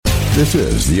This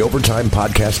is the Overtime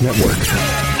Podcast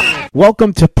Network.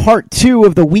 Welcome to part 2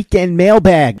 of the weekend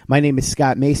mailbag. My name is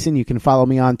Scott Mason. You can follow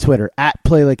me on Twitter at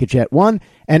PlayLikeAJet1,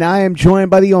 and I am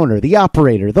joined by the owner, the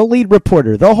operator, the lead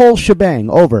reporter, the whole shebang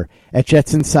over at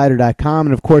JetsInsider.com.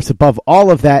 And of course, above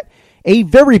all of that, a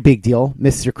very big deal,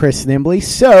 Mr. Chris Nimbley.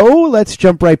 So let's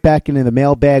jump right back into the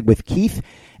mailbag with Keith.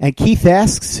 And Keith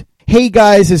asks, hey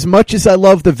guys, as much as I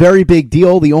love the very big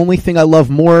deal, the only thing I love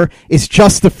more is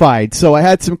Justified. So I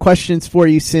had some questions for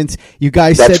you since you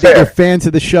guys said that you're fans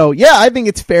of the show. Yeah, I think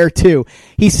it's fair too.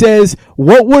 He says,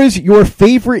 what was your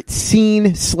favorite scene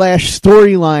 /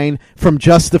 storyline from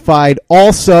Justified?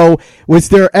 Also, was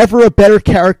there ever a better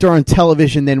character on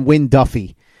television than Wynn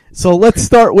Duffy? So let's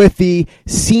start with the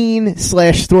scene /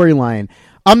 storyline.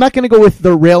 I'm not going to go with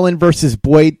the Raylan versus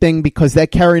Boyd thing because that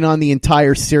carried on the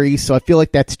entire series, so I feel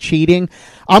like that's cheating.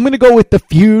 I'm going to go with the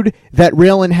feud that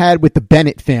Raylan had with the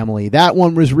Bennett family. That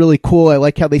one was really cool. I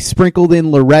like how they sprinkled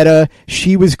in Loretta.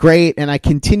 She was great, and I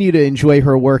continue to enjoy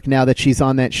her work now that she's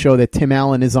on that show that Tim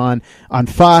Allen is on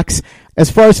Fox. As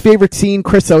far as favorite scene,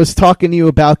 Chris, I was talking to you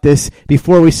about this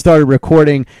before we started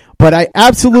recording, but I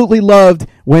absolutely loved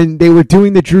when they were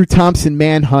doing the Drew Thompson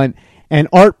manhunt, and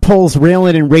Art pulls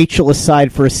Raylan and Rachel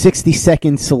aside for a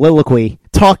 60-second soliloquy,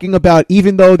 talking about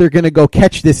even though they're going to go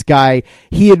catch this guy,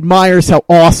 he admires how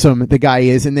awesome the guy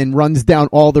is and then runs down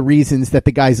all the reasons that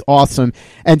the guy's awesome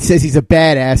and says he's a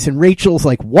badass. And Rachel's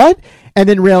like, what? And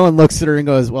then Raylan looks at her and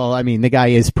goes, well, I mean, the guy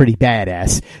is pretty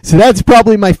badass. So that's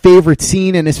probably my favorite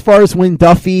scene. And as far as Wynn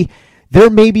Duffy, there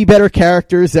may be better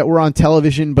characters that were on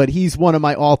television, but he's one of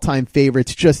my all-time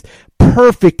favorites. Just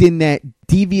perfect in that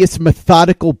devious,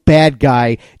 methodical bad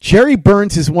guy. Jerry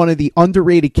Burns is one of the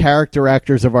underrated character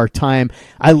actors of our time.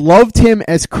 I loved him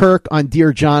as Kirk on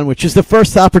Dear John, which is the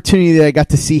first opportunity that I got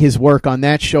to see his work on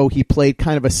that show. He played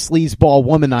kind of a sleazeball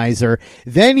womanizer.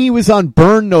 Then he was on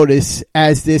Burn Notice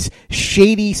as this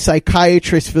shady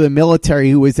psychiatrist for the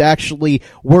military who was actually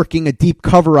working a deep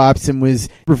cover-ups and was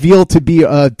revealed to be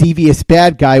a devious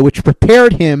bad guy, which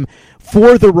prepared him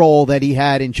for the role that he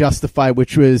had in Justified,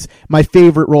 which was my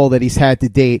favorite role that he's had to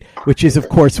date, which is, of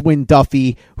course, Wynn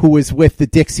Duffy, who was with the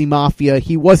Dixie Mafia.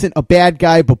 He wasn't a bad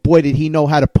guy, but boy, did he know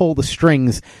how to pull the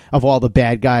strings of all the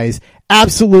bad guys.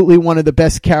 Absolutely one of the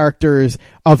best characters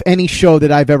of any show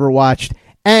that I've ever watched,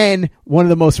 and one of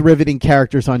the most riveting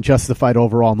characters on Justified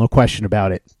overall, no question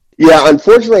about it. Yeah,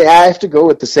 unfortunately, I have to go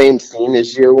with the same scene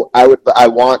as you. I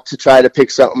want to try to pick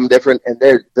something different, and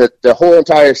the whole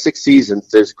entire 6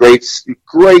 seasons, there's great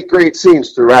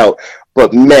scenes throughout.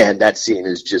 But man, that scene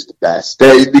is just the best.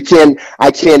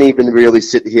 I can't even really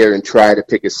sit here and try to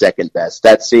pick a second best.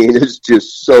 That scene is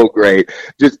just so great.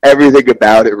 Just everything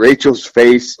about it. Rachel's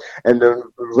face, and then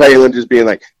Raylan just being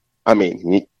like, I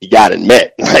mean, you gotta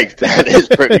admit, like, that is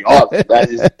pretty awesome. That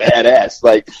is badass.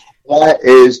 Like, that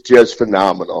is just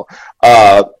phenomenal.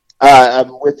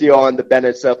 I'm with you on the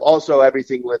Bennett stuff. Also,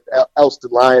 everything with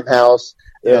Elston Limehouse,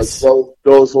 yes.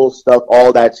 Those whole stuff,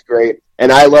 all that's great.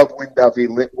 And I love Wynn Duffy.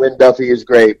 Wynn Duffy is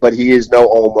great, but he is no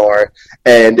Omar,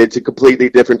 and it's a completely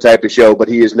different type of show, but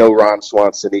he is no Ron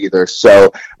Swanson either.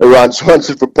 So Ron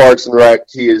Swanson from Parks and Rec,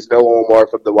 he is no Omar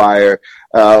from The Wire.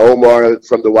 Omar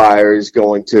from The Wire is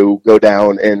going to go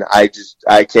down, and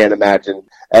I can't imagine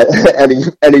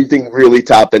anything really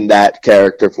topping that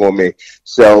character for me.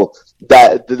 So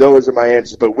those are my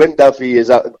answers. But Wynn Duffy is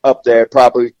up there,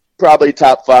 probably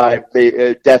top 5,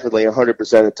 definitely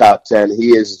 100% of top 10.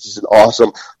 He is just an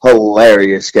awesome,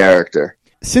 hilarious character.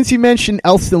 Since you mentioned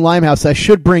Elston Limehouse, I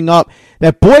should bring up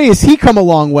that, boy, has he come a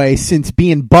long way since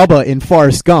being Bubba in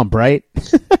Forrest Gump, right?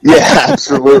 Yeah,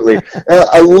 absolutely.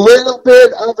 A little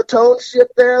bit of a tone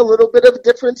shift there, a little bit of a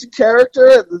difference in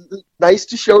character. Nice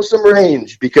to show some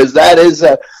range, because that is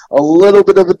a little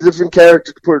bit of a different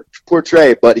character to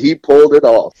portray, but he pulled it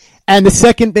off. And the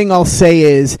second thing I'll say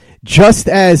is, just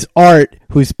as Art,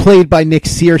 who's played by Nick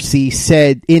Searcy,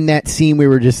 said in that scene we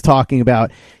were just talking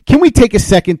about, can we take a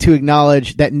second to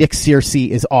acknowledge that Nick Searcy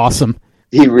is awesome?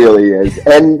 He really is.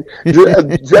 And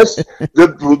just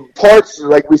the parts,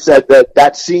 like we said,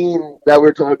 that scene that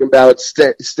we're talking about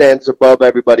stands above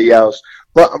everybody else.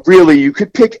 But really, you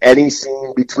could pick any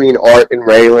scene between Art and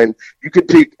Raylan. You could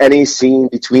pick any scene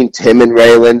between Tim and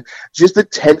Raylan. Just the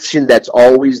tension that's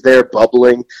always there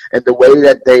bubbling, and the way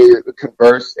that they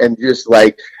converse, and just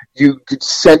like, you could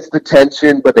sense the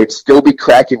tension, but they'd still be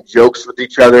cracking jokes with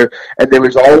each other. And there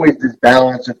was always this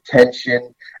balance of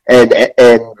tension and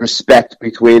respect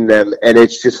between them, and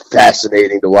it's just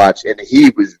fascinating to watch. And he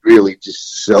was really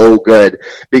just so good,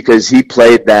 because he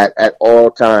played that at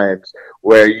all times,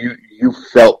 where you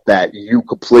felt that, you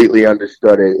completely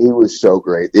understood it. He was so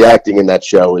great. The acting in that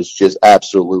show is just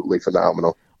absolutely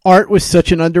phenomenal. Art was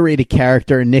such an underrated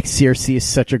character, and Nick Searcy is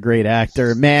such a great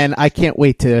actor. Man, I can't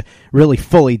wait to really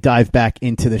fully dive back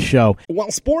into the show. While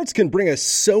sports can bring us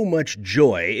so much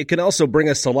joy, it can also bring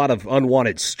us a lot of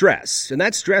unwanted stress, and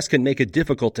that stress can make it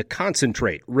difficult to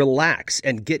concentrate, relax,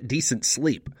 and get decent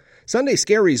sleep. Sunday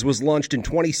Scaries was launched in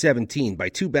 2017 by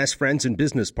two best friends and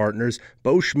business partners,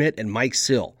 Bo Schmidt and Mike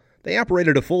Sill. They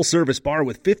operated a full-service bar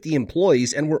with 50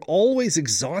 employees and were always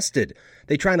exhausted.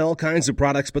 They tried all kinds of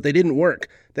products, but they didn't work.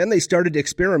 Then they started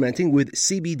experimenting with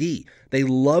CBD. They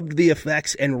loved the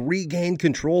effects and regained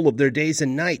control of their days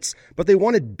and nights, but they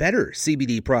wanted better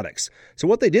CBD products. So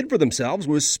what they did for themselves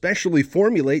was specially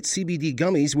formulate CBD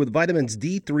gummies with vitamins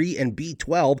D3 and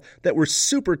B12 that were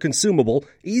super consumable,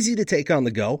 easy to take on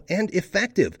the go, and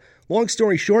effective. Long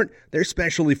story short, their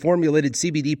specially formulated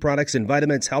CBD products and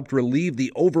vitamins helped relieve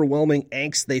the overwhelming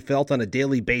angst they felt on a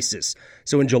daily basis.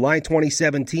 So in July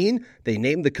 2017, they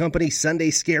named the company Sunday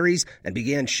Scaries and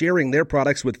began sharing their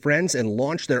products with friends and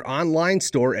launched their online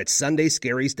store at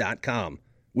sundayscaries.com.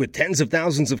 With tens of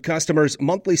thousands of customers,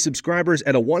 monthly subscribers,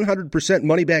 and a 100%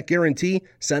 money-back guarantee,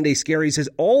 Sunday Scaries has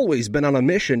always been on a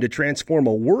mission to transform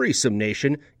a worrisome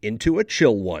nation into a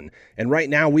chill one. And right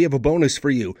now, we have a bonus for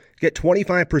you. Get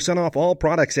 25% off all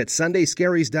products at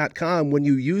sundayscaries.com when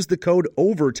you use the code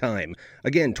OVERTIME.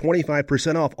 Again,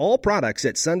 25% off all products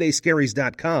at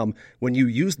sundayscaries.com when you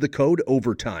use the code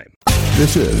OVERTIME.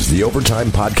 This is the Overtime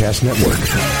Podcast Network.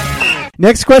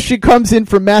 Next question comes in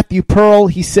from Matthew Pearl.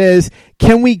 He says,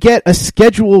 can we get a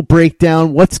schedule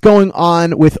breakdown? What's going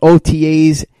on with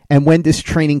OTAs and when does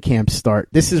training camp start?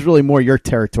 This is really more your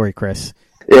territory, Chris.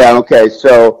 Yeah, okay.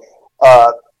 So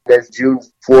there's June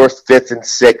 4th, 5th, and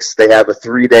 6th. They have a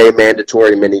 3-day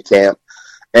mandatory mini camp.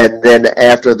 And then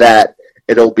after that,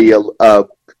 it'll be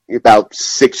about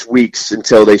 6 weeks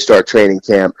until they start training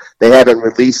camp. They haven't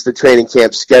released the training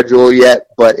camp schedule yet,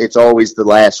 but it's always the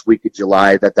last week of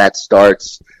July that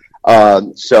starts.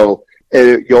 So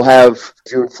you'll have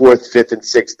June 4th, 5th, and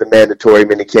 6th, the mandatory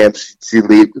mini camps. See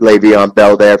Le'Veon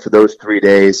Bell there for those 3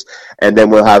 days. And then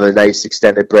we'll have a nice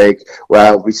extended break where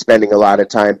I'll be spending a lot of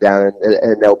time down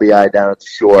in LBI down at the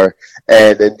shore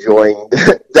and enjoying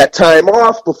that time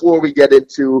off before we get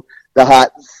into the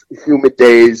hot, humid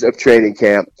days of training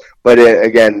camp. But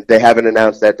again, they haven't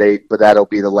announced that date, but that'll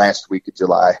be the last week of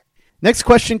July. Next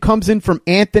question comes in from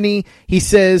Anthony. He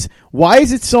says, why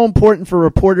is it so important for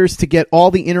reporters to get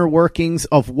all the inner workings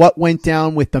of what went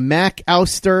down with the Mac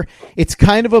ouster? It's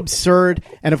kind of absurd.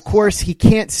 And of course, he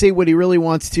can't say what he really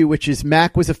wants to, which is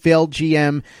Mac was a failed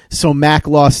GM, so Mac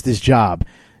lost his job.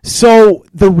 So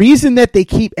the reason that they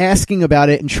keep asking about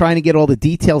it and trying to get all the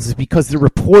details is because they're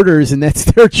reporters and that's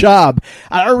their job.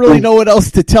 I don't really know what else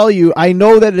to tell you. I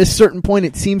know that at a certain point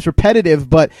it seems repetitive,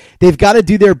 but they've got to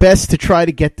do their best to try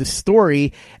to get the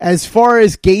story. As far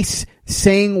as Gase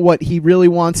saying what he really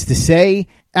wants to say,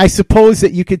 I suppose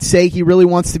that you could say he really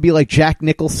wants to be like Jack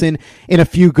Nicholson in A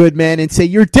Few Good Men and say,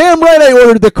 you're damn right I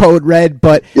ordered the code red.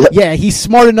 But yeah, he's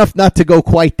smart enough not to go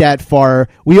quite that far.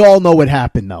 We all know what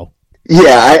happened, though.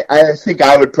 Yeah, I think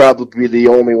I would probably be the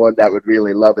only one that would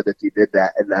really love it if he did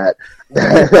that. And that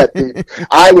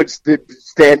I would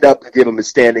stand up and give him a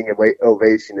standing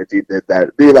ovation if he did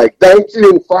that. Be like, thank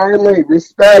you, finally,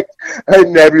 respect.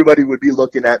 And everybody would be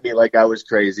looking at me like I was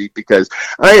crazy because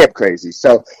I am crazy.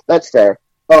 So that's fair.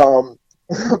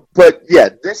 But yeah,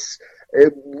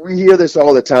 we hear this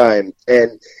all the time.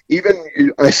 And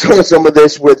even I saw some of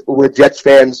this with Jets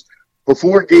fans.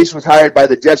 Before Gase was hired by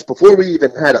the Jets, before we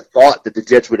even had a thought that the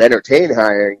Jets would entertain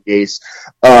hiring Gase,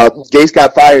 Gase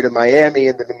got fired in Miami,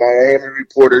 and then the Miami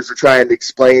reporters were trying to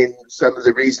explain some of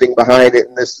the reasoning behind it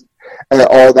and this and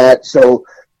all that. So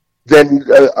then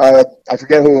I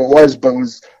forget who it was, but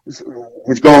was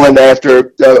going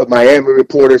after the Miami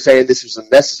reporter saying this was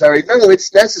unnecessary. No,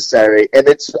 it's necessary, and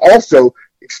it's also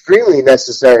extremely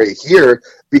necessary here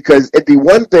because it'd be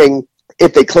one thing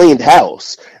if they cleaned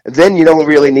house, then you don't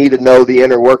really need to know the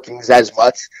inner workings as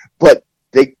much. But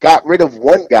they got rid of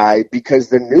one guy because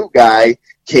the new guy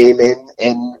came in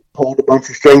and pulled a bunch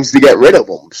of strings to get rid of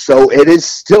him. So it is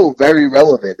still very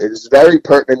relevant. It is very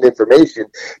pertinent information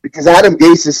because Adam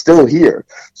Gase is still here.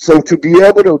 So to be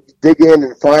able to dig in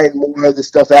and find more of the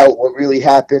stuff out, what really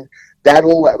happened, that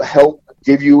will help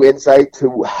give you insight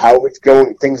to how it's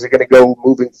going. Things are going to go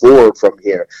moving forward from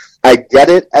here. I get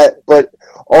it, but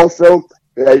also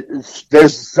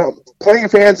there's plenty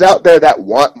of fans out there that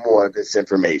want more of this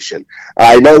information.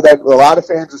 I know that a lot of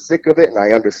fans are sick of it, and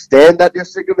I understand that they're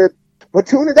sick of it, but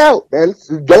tune it out, man.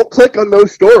 Don't click on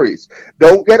those stories.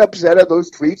 Don't get upset at those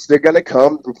tweets. They're going to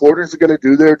come. Reporters are going to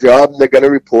do their job, and they're going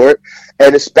to report,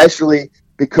 and especially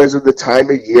because of the time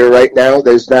of year right now,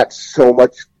 there's not so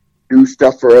much new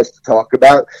stuff for us to talk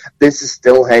about. This is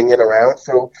still hanging around,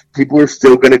 so people are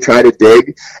still going to try to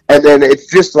dig. And then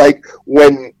it's just like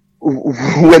when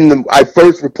I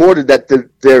first reported that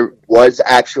there was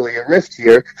actually a rift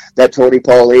here, that Tony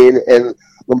Pauline and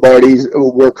Lombardi's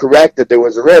were correct that there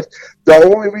was a rift. The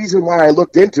only reason why I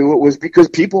looked into it was because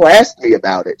people asked me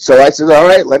about it. So I said, all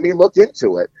right, let me look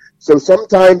into it. So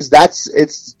sometimes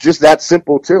it's just that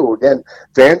simple too. Again,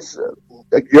 fans,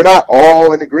 you're not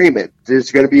all in agreement.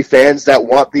 There's going to be fans that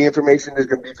want the information. There's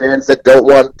going to be fans that don't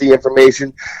want the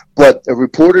information. But a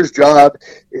reporter's job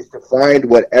is to find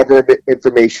whatever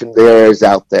information there is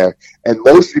out there. And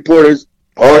most reporters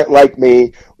aren't like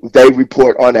me. They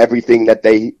report on everything that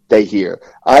they hear.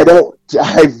 I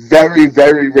very,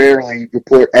 very rarely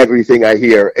report everything I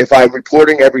hear. If I'm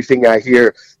reporting everything I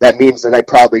hear, that means that I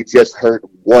probably just heard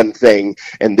one thing,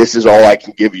 and this is all I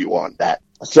can give you on that.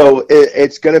 So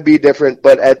it's going to be different,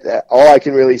 but all I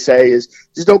can really say is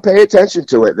just don't pay attention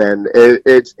to it then.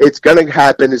 It's going to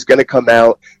happen. It's going to come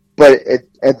out. But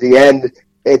at the end,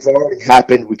 it's already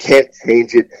happened. We can't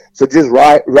change it. So just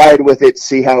ride with it,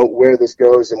 see where this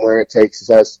goes and where it takes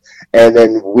us, and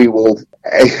then we will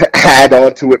add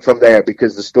on to it from there,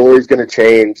 because the story's going to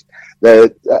change.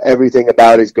 Everything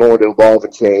about it is going to evolve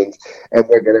and change, and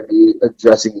we're going to be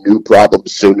addressing new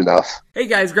problems soon enough. Hey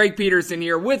guys, Greg Peterson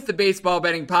here with the Baseball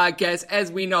Betting Podcast.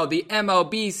 As we know, the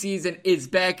MLB season is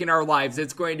back in our lives.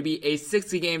 It's going to be a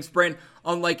 60-game sprint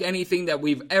unlike anything that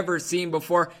we've ever seen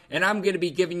before, and I'm going to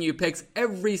be giving you picks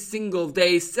every single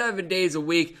day, 7 days a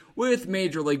week with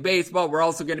Major League Baseball. We're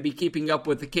also going to be keeping up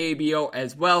with the KBO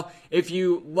as well. If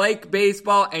you like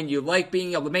baseball and you like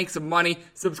being able to make some money,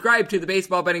 subscribe to the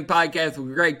Baseball Betting Podcast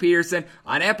with Greg Peterson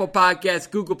on Apple Podcasts,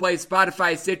 Google Play,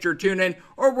 Spotify, Stitcher, TuneIn,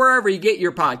 or wherever you get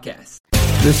your podcasts.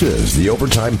 This is the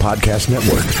Overtime Podcast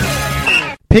Network.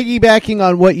 Piggybacking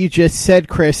on what you just said,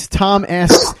 Chris, Tom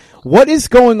asks, what is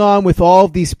going on with all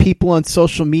of these people on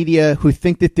social media who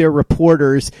think that they're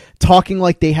reporters, talking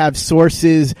like they have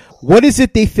sources? What is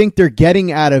it they think they're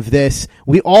getting out of this?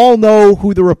 We all know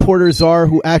who the reporters are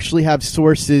who actually have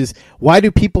sources. Why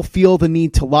do people feel the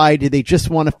need to lie? Do they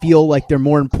just want to feel like they're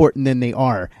more important than they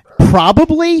are?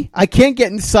 Probably. I can't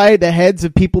get inside the heads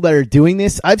of people that are doing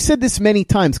this. I've said this many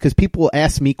times because people will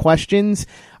ask me questions.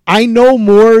 I know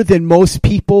more than most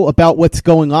people about what's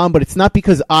going on, but it's not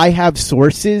because I have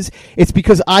sources. It's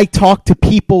because I talk to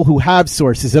people who have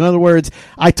sources. In other words,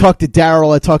 I talk to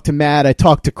Daryl, I talk to Matt, I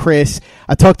talk to Chris,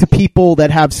 I talk to people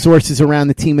that have sources around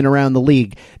the team and around the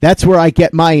league. That's where I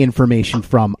get my information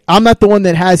from. I'm not the one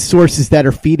that has sources that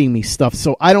are feeding me stuff,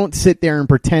 so I don't sit there and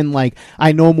pretend like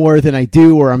I know more than I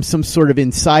do or I'm some sort of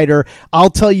insider.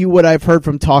 I'll tell you what I've heard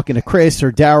from talking to Chris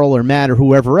or Daryl or Matt or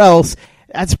whoever else.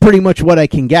 That's pretty much what I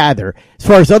can gather. As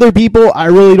far as other people, I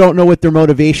really don't know what their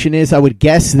motivation is. I would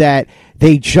guess that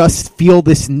they just feel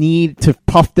this need to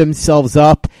puff themselves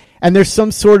up, and there's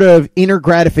some sort of inner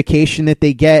gratification that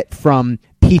they get from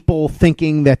people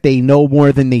thinking that they know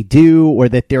more than they do or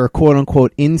that they're a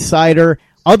quote-unquote insider.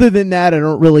 Other than that, I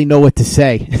don't really know what to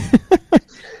say.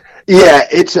 Yeah,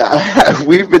 it's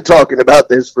we've been talking about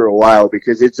this for a while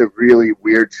because it's a really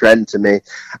weird trend to me.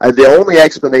 The only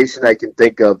explanation I can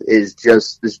think of is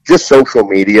just social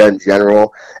media in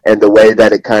general and the way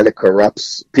that it kind of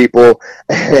corrupts people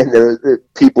and the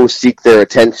people seek their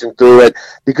attention through it,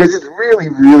 because it's really,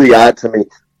 really odd to me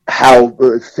how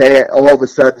all of a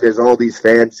sudden there's all these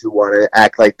fans who want to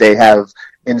act like they have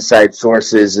inside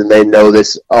sources and they know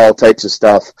this all types of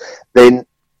stuff.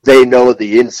 They know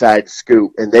the inside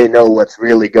scoop, and they know what's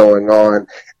really going on,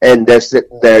 and they're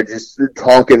sitting there just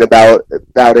talking about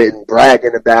it and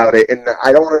bragging about it, and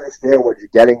I don't understand what you're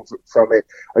getting from it.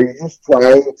 Are you just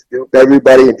trying to dupe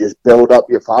everybody and just build up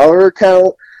your follower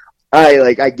count?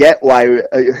 I get why,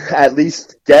 at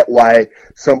least get why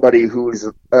somebody who's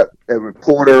a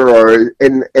reporter or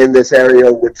in this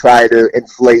area would try to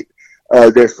inflate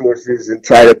their sources and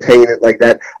try to paint it like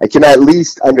that. I can at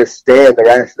least understand the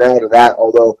rationale to that,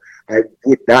 although I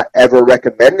would not ever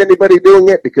recommend anybody doing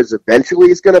it because eventually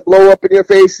it's going to blow up in your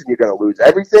face and you're going to lose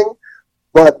everything.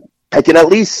 But I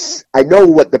know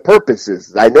what the purpose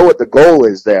is. I know what the goal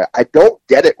is there. I don't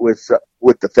get it with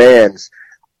the fans,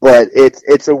 but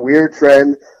it's a weird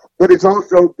trend. But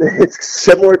it's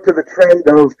similar to the trend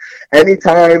of any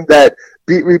time that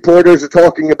beat reporters are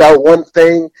talking about one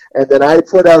thing, and then I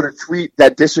put out a tweet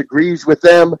that disagrees with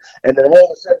them, and then all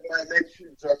of a sudden I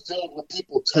mention boards are filled with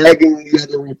people tagging the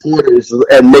other reporters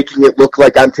and making it look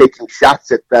like I'm taking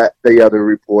shots at the other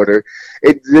reporter.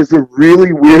 There's a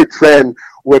really weird trend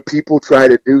where people try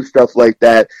to do stuff like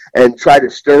that and try to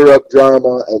stir up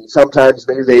drama, and sometimes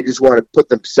maybe they just want to put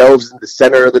themselves in the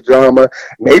center of the drama.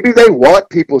 Maybe they want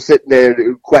people sitting there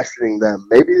questioning them.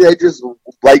 Maybe they just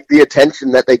like the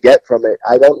attention that they get from it.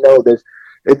 I don't know.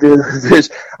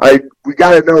 We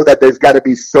got to know that there's got to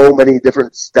be so many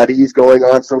different studies going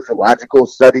on, sociological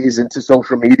studies into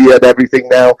social media and everything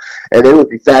now, and it would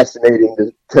be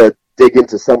fascinating to dig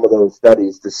into some of those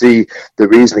studies to see the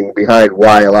reasoning behind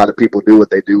why a lot of people do what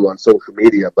they do on social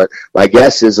media. But my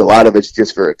guess is a lot of it's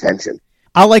just for attention.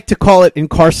 I like to call it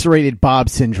incarcerated Bob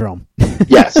syndrome.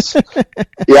 Yes.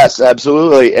 Yes,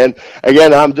 absolutely. And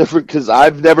again, I'm different because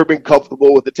I've never been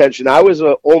comfortable with attention. I was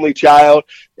an only child.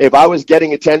 If I was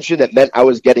getting attention, it meant I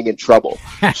was getting in trouble.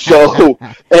 So,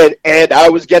 and I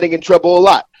was getting in trouble a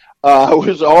lot. I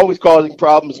was always causing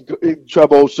problems,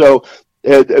 trouble. So,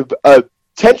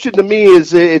 attention to me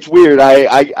it's weird.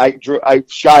 I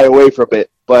shy away from it,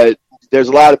 but there's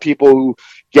a lot of people who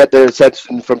get their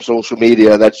attention from social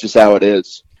media. That's just how it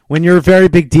is. When you're a very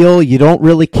big deal, you don't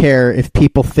really care if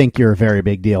people think you're a very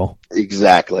big deal.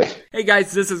 Exactly. Hey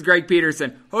guys, this is Greg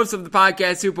Peterson, host of the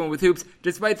podcast Hoopin' with Hoops.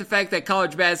 Despite the fact that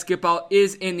college basketball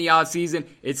is in the off season,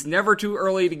 it's never too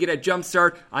early to get a jump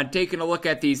start on taking a look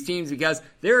at these teams because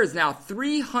there is now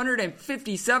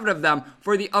 357 of them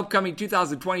for the upcoming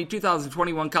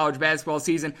 2020-2021 college basketball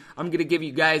season. I'm going to give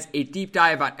you guys a deep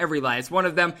dive on every last one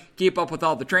of them, keep up with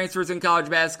all the transfers in college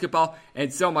basketball,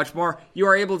 and so much more. You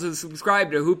are able to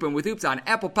subscribe to Hoopin' with Hoops on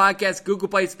Apple Podcasts, Google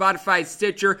Play, Spotify,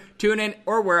 Stitcher, TuneIn,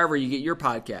 or wherever you get your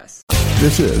podcasts.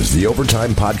 This is the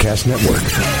Overtime Podcast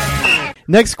Network.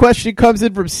 Next question comes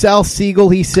in from Sal Siegel.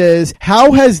 He says,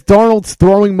 how has Darnold's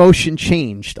throwing motion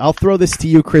changed? I'll throw this to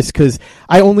you, Chris, because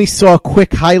I only saw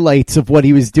quick highlights of what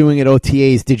he was doing at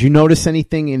OTAs. Did you notice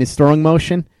anything in his throwing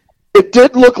motion? It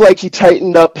did look like he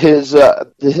tightened up his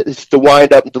the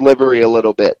wind-up delivery a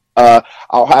little bit.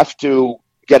 I'll have to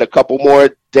get a couple more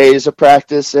days of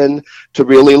practice in to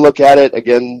really look at it.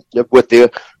 Again, with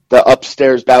the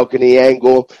upstairs balcony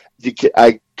angle,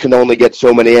 I can only get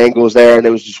so many angles there, and it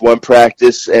was just one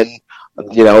practice. And,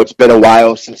 it's been a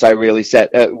while since I really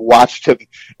watched him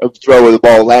throw the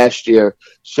ball last year.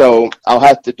 So I'll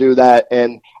have to do that.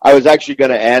 And I was actually going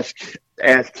to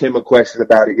ask him a question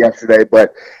about it yesterday,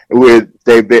 but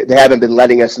they haven't been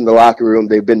letting us in the locker room.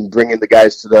 They've been bringing the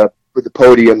guys to the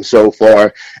podium so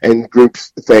far and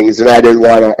groups things, and I didn't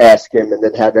want to ask him and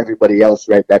then have everybody else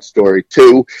write that story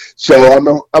too. So I'm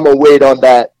gonna wait on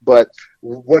that. But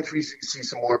once we see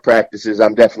some more practices,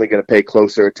 I'm definitely going to pay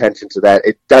closer attention to that.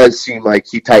 It does seem like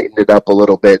he tightened it up a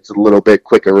little bit. It's a little bit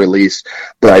quicker release,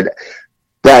 but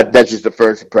that's just the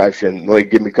first impression.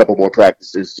 Give me a couple more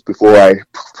practices before I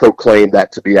proclaim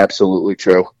that to be absolutely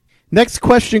true. Next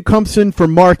question comes in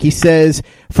from Mark. He says,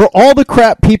 for all the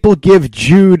crap people give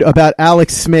Jude about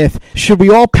Alex Smith, should we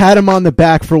all pat him on the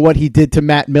back for what he did to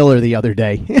Matt Miller the other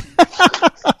day?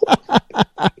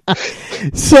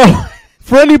 So,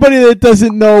 for anybody that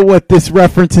doesn't know what this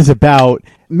reference is about,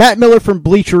 Matt Miller from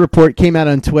Bleacher Report came out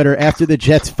on Twitter after the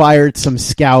Jets fired some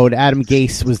scout. Adam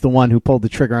Gase was the one who pulled the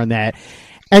trigger on that.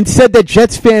 And said that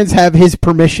Jets fans have his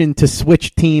permission to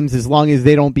switch teams as long as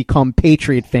they don't become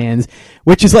Patriot fans,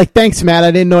 which is like, thanks, Matt.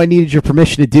 I didn't know I needed your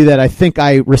permission to do that. I think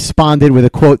I responded with a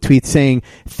quote tweet saying,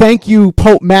 thank you,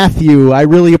 Pope Matthew. I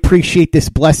really appreciate this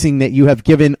blessing that you have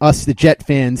given us, the Jet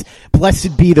fans.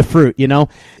 Blessed be the fruit,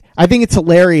 I think it's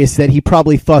hilarious that he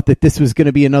probably thought that this was going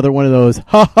to be another one of those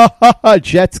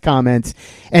Jets comments,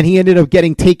 and he ended up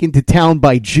getting taken to town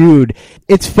by Jude.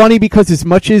 It's funny because as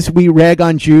much as we rag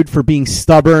on Jude for being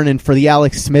stubborn and for the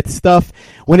Alex Smith stuff,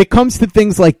 when it comes to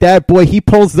things like that, boy, he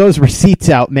pulls those receipts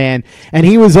out, man. And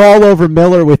he was all over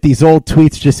Miller with these old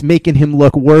tweets, just making him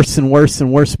look worse and worse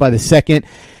and worse by the second.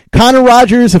 Connor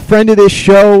Rogers, a friend of this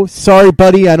show. Sorry,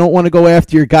 buddy, I don't want to go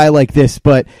after your guy like this,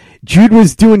 but Jude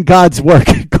was doing God's work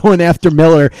going after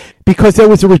Miller because that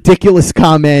was a ridiculous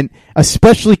comment,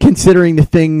 especially considering the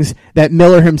things that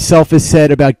Miller himself has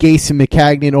said about Gase and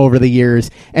McCagnon over the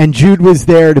years. And Jude was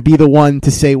there to be the one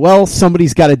to say, well,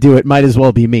 somebody's got to do it. Might as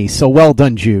well be me. So well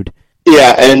done, Jude.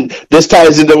 Yeah, and this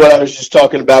ties into what I was just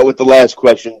talking about with the last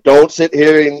question. Don't sit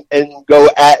here and go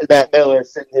at Matt Miller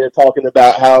sitting here talking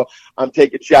about how I'm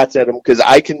taking shots at him, because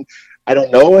I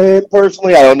don't know him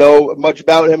personally. I don't know much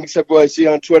about him except what I see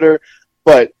on Twitter.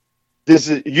 But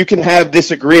you can have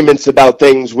disagreements about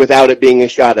things without it being a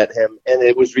shot at him, and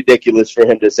it was ridiculous for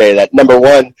him to say that. Number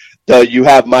one, the "you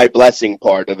have my blessing"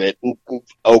 part of it.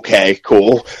 Okay,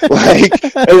 cool.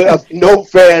 Like, no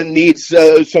fan needs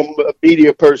some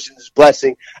media person's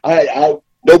blessing.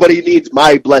 Nobody needs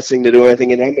my blessing to do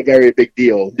anything, and I'm a very big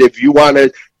deal. If you want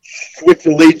to switch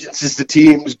allegiances to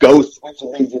teams, go switch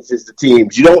allegiances to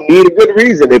teams. You don't need a good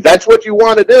reason. If that's what you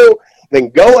want to do, then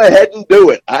go ahead and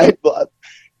do it.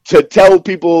 To tell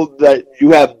people that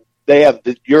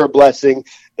you're a blessing,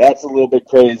 that's a little bit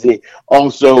crazy.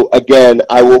 Also, again,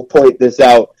 I will point this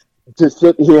out, to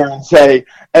sit here and say,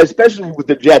 especially with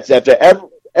the Jets, after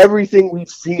everything we've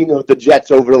seen of the Jets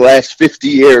over the last 50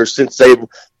 years since they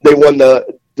won the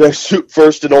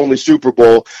first and only Super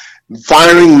Bowl,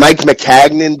 firing Mike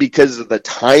McCagnon because of the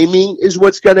timing is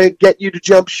what's going to get you to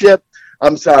jump ship.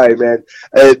 I'm sorry, man.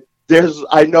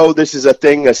 I know this is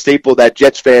a staple that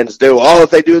Jets fans do. Oh, if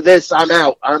they do this, I'm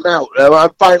out. I'm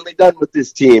finally done with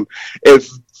this team. If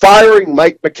firing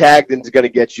Mike McCagnon is going to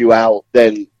get you out,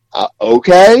 then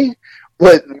okay.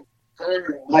 But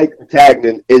firing Mike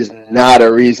McCagnon is not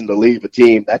a reason to leave a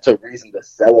team. That's a reason to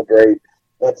celebrate.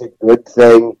 That's a good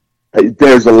thing.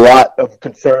 There's a lot of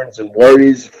concerns and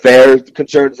worries, fair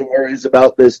concerns and worries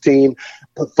about this team.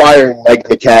 But firing Mike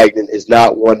McCagnon is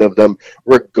not one of them,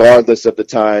 regardless of the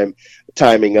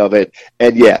timing of it.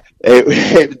 And yeah,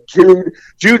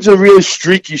 Jude's a really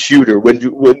streaky shooter. When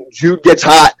Jude gets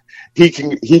hot, he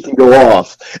can go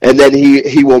off, and then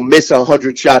he will miss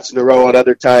 100 shots in a row. At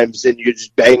other times, and you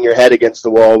just bang your head against the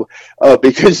wall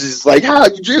because it's like, how,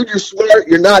 Jude, you're smart,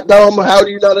 you're not dumb. How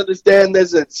do you not understand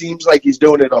this? It seems like he's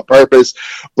doing it on purpose,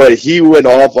 but he went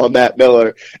off on Matt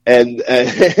Miller, and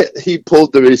he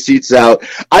pulled the receipts out.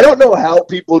 I don't know how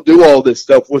people do all this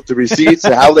stuff with the receipts,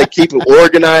 and how they keep it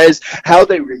organized, how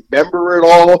they remember it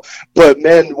all. But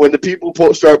man, when the people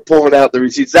start pulling out the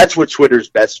receipts, that's what Twitter's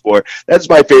best for. That's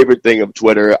my favorite thing of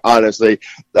Twitter, honestly,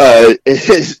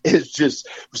 is just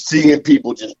seeing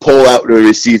people just pull out the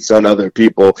receipts on other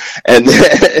people. And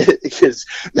because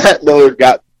Matt Miller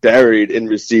got buried in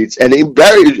receipts, and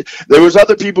there was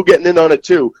other people getting in on it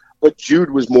too, but Jude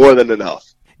was more than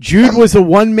enough. Jude was a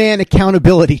one-man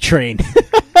accountability train.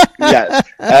 Yes,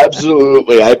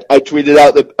 absolutely. I tweeted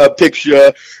out a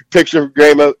picture of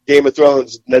Game of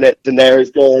Thrones,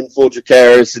 Daenerys going full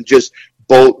Dracarys and just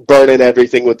burning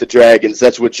everything with the dragons.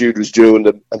 That's what Jude was doing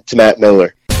to Matt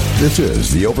Miller. This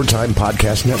is the Overtime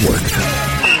Podcast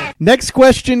Network. Next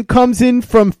question comes in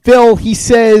from Phil. He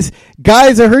says,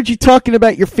 guys, I heard you talking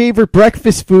about your favorite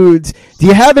breakfast foods. Do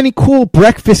you have any cool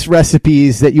breakfast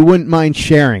recipes that you wouldn't mind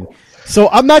sharing? So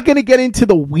I'm not going to get into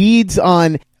the weeds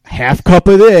on half cup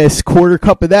of this, quarter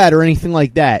cup of that, or anything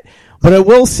like that. But I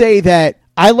will say that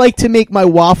I like to make my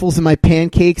waffles and my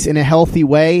pancakes in a healthy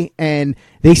way, and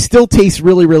they still taste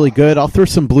really, really good. I'll throw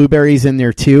some blueberries in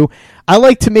there too. I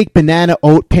like to make banana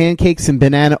oat pancakes and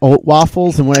banana oat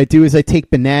waffles, and what I do is I take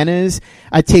bananas,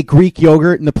 I take Greek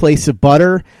yogurt in the place of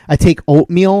butter, I take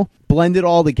oatmeal, blend it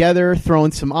all together, throw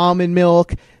in some almond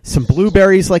milk, some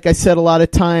blueberries, like I said a lot of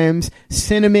times,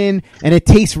 cinnamon, and it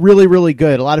tastes really, really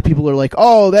good. A lot of people are like,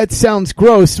 oh, that sounds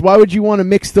gross. Why would you want to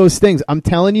mix those things? I'm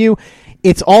telling you,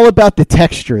 it's all about the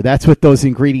texture. That's what those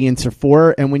ingredients are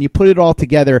for. And when you put it all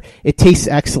together, it tastes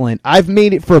excellent. I've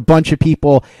made it for a bunch of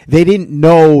people. They didn't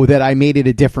know that I made it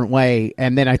a different way.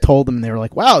 And then I told them, they were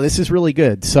like, wow, this is really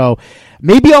good. So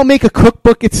maybe I'll make a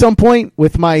cookbook at some point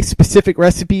with my specific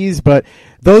recipes, but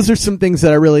those are some things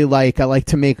that I really like. I like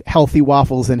to make healthy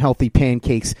waffles and healthy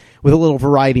pancakes with a little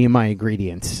variety in my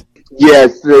ingredients.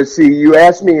 Yes, see, you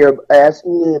asked me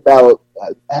about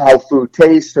how food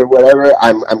tastes or whatever.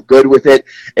 I'm good with it.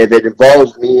 If it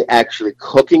involves me actually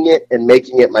cooking it and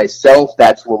making it myself,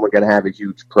 that's when we're going to have a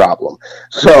huge problem.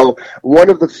 So one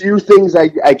of the few things I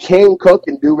can cook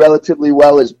and do relatively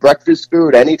well is breakfast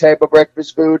food, any type of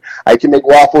breakfast food. I can make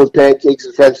waffles, pancakes,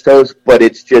 and French toast, but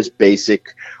it's just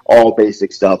all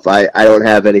basic stuff. I don't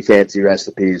have any fancy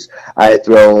recipes. I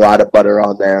throw a lot of butter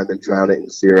on there and then drown it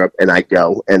in syrup, and I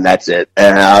go, and that's it.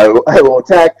 And I will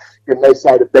get a nice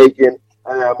side of bacon.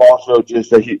 And I'm also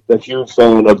just a huge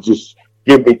fan of just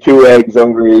give me 2 eggs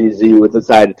over easy with a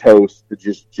side of toast to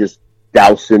just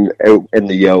douse in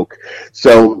the yolk.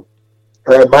 So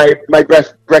my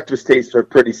breakfast tastes are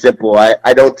pretty simple.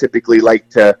 I don't typically like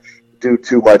to do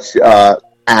too much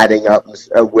adding up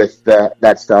with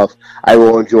that stuff. I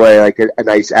will enjoy like a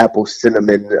nice apple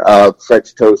cinnamon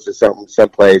French toast or something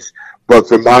someplace. But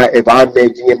if I'm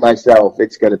making it myself,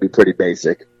 it's going to be pretty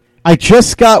basic. I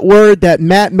just got word that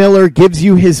Matt Miller gives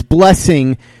you his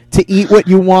blessing to eat what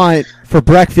you want for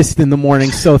breakfast in the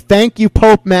morning. So thank you,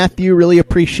 Pope Matthew. Really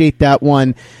appreciate that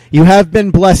one. You have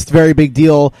been blessed, very big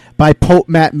deal, by Pope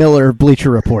Matt Miller,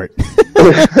 Bleacher Report.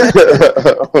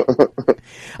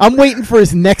 I'm waiting for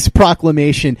his next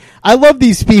proclamation. I love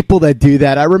these people that do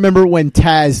that. I remember when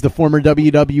Taz, the former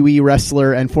WWE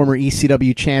wrestler and former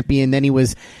ECW champion, then he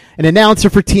was an announcer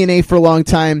for TNA for a long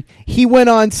time. He went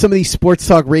on some of these sports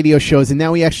talk radio shows, and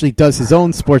now he actually does his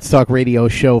own sports talk radio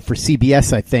show for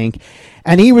CBS, I think.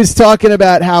 And he was talking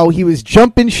about how he was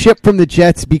jumping ship from the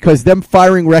Jets because them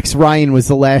firing Rex Ryan was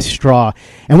the last straw.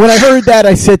 And when I heard that,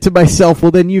 I said to myself, well,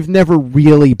 then you've never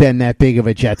really been that big of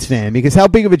a Jets fan, because how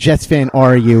big of a Jets fan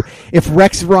are you if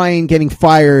Rex Ryan getting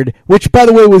fired, which, by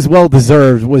the way, was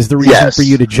well-deserved, was the reason for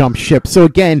you to jump ship? So,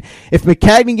 again, if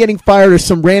McCagnon getting fired or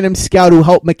some random scout who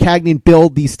helped McCagnon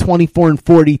build these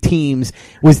 24-40 teams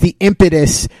was the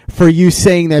impetus for you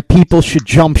saying that people should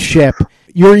jump ship,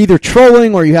 you're either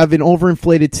trolling or you have an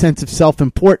overinflated sense of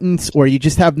self-importance or you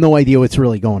just have no idea what's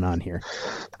really going on here.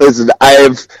 Listen,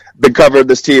 I've been covering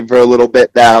this team for a little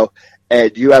bit now,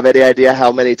 and do you have any idea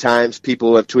how many times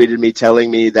people have tweeted me telling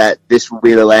me that this will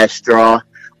be the last straw?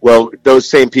 Well, those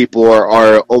same people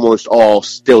are almost all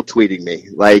still tweeting me.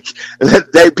 Like,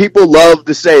 people love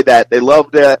to say that. They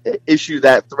love to issue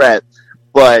that threat,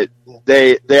 but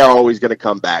they are always going to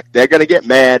come back. They're going to get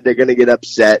mad. They're going to get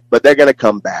upset, but they're going to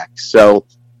come back. So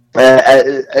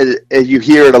you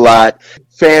hear it a lot.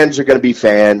 Fans are going to be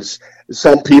fans.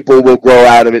 Some people will grow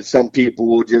out of it. Some people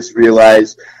will just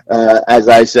realize, as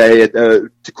I say,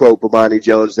 to quote Bomani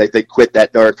Jones, they quit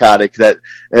that narcotic, that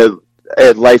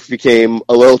life became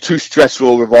a little too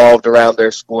stressful, revolved around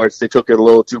their sports. They took it a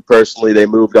little too personally. They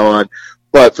moved on.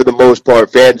 But for the most part,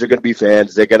 fans are going to be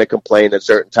fans. They're going to complain at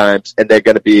certain times, and they're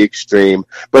going to be extreme,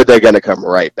 but they're going to come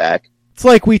right back. It's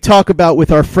like we talk about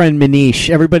with our friend Manish.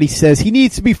 Everybody says he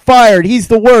needs to be fired. He's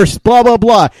the worst, blah, blah,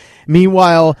 blah.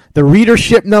 Meanwhile, the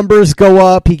readership numbers go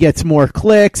up. He gets more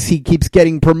clicks. He keeps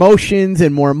getting promotions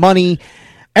and more money.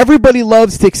 Everybody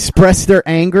loves to express their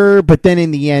anger, but then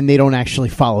in the end, they don't actually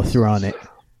follow through on it.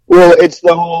 Well, it's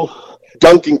the whole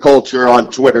dunking culture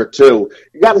on Twitter too.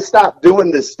 You got to stop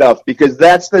doing this stuff because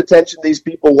that's the attention these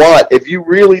people want. If you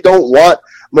really don't want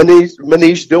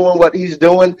Manish doing what he's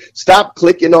doing, stop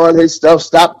clicking on his stuff.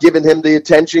 Stop giving him the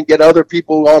attention. Get other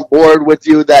people on board with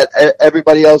you that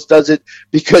everybody else does it,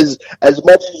 because as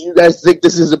much as you guys think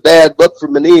this is a bad look for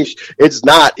Manish, it's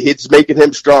not. It's making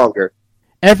him stronger.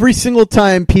 Every single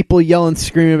time people yell and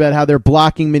scream about how they're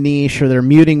blocking Manish or they're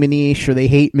muting Manish or they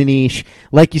hate Manish,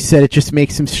 like you said, it just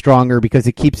makes him stronger because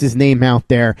it keeps his name out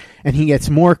there and he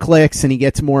gets more clicks and he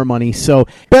gets more money. So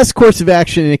best course of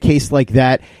action in a case like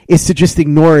that is to just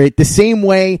ignore it the same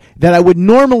way that I would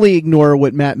normally ignore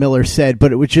what Matt Miller said,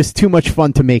 but it was just too much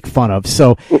fun to make fun of.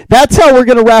 So that's how we're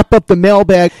going to wrap up the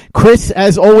mailbag. Chris,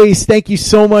 as always, thank you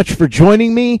so much for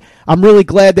joining me. I'm really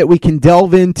glad that we can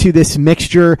delve into this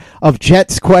mixture of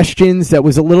Jets questions that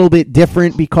was a little bit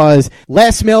different, because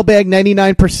last mailbag,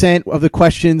 99% of the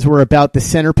questions were about the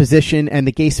center position and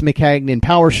the Gase McCagnon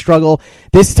power struggle.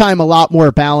 This time, a lot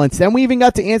more balanced. And we even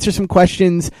got to answer some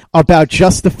questions about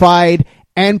Justified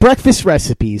and breakfast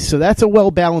recipes. So that's a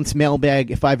well-balanced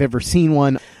mailbag if I've ever seen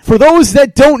one. For those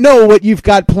that don't know what you've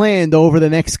got planned over the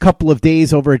next couple of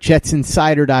days over at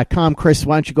jetsinsider.com, Chris,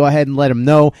 why don't you go ahead and let them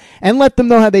know, and let them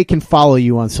know how they can follow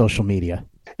you on social media.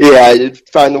 Yeah, you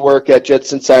find the work at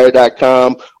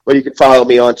jetsinsider.com, or you can follow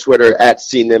me on Twitter at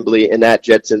 @Nimbley and at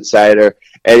jetsinsider.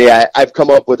 And yeah, I've come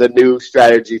up with a new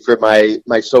strategy for my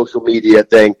social media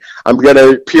thing. I'm going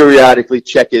to periodically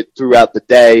check it throughout the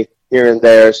day, here and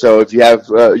there. So if you have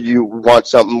you want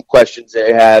something, questions that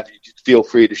you have, you just feel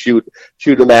free to shoot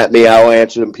them at me. I'll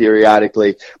answer them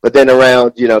periodically. But then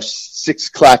around 6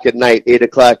 o'clock at night, 8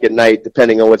 o'clock at night,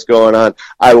 depending on what's going on,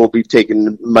 I will be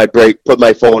taking my break, put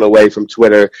my phone away from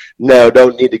Twitter. No,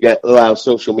 don't need to allow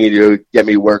social media to get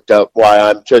me worked up while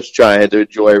I'm just trying to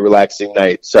enjoy a relaxing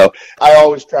night. So I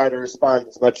always try to respond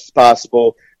as much as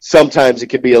possible. Sometimes it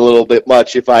can be a little bit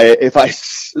much if I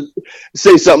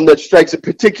say something that strikes a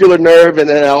particular nerve, and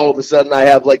then all of a sudden I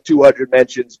have like 200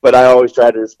 mentions, but I always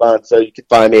try to respond. So you can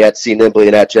find me at @Nimbley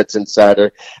and at Jets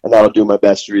Insider, and I'll do my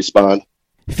best to respond.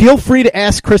 Feel free to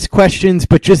ask Chris questions,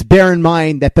 but just bear in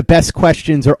mind that the best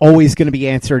questions are always going to be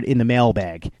answered in the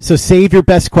mailbag. So save your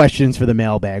best questions for the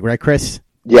mailbag, right, Chris?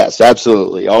 Yes,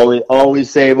 absolutely.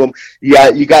 Always save them.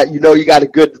 You got a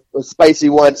good spicy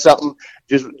one, something.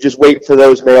 Just wait for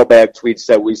those mailbag tweets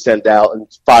that we send out and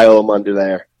file them under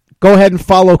there. Go ahead and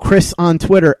follow Chris on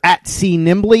Twitter at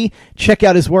 @CNimbley. Check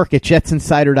out his work at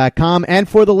jetsinsider.com. And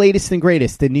for the latest and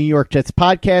greatest in New York Jets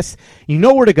podcasts, you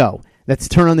know where to go. That's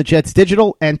Turn on the Jets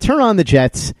Digital and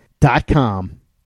turnonthejets.com.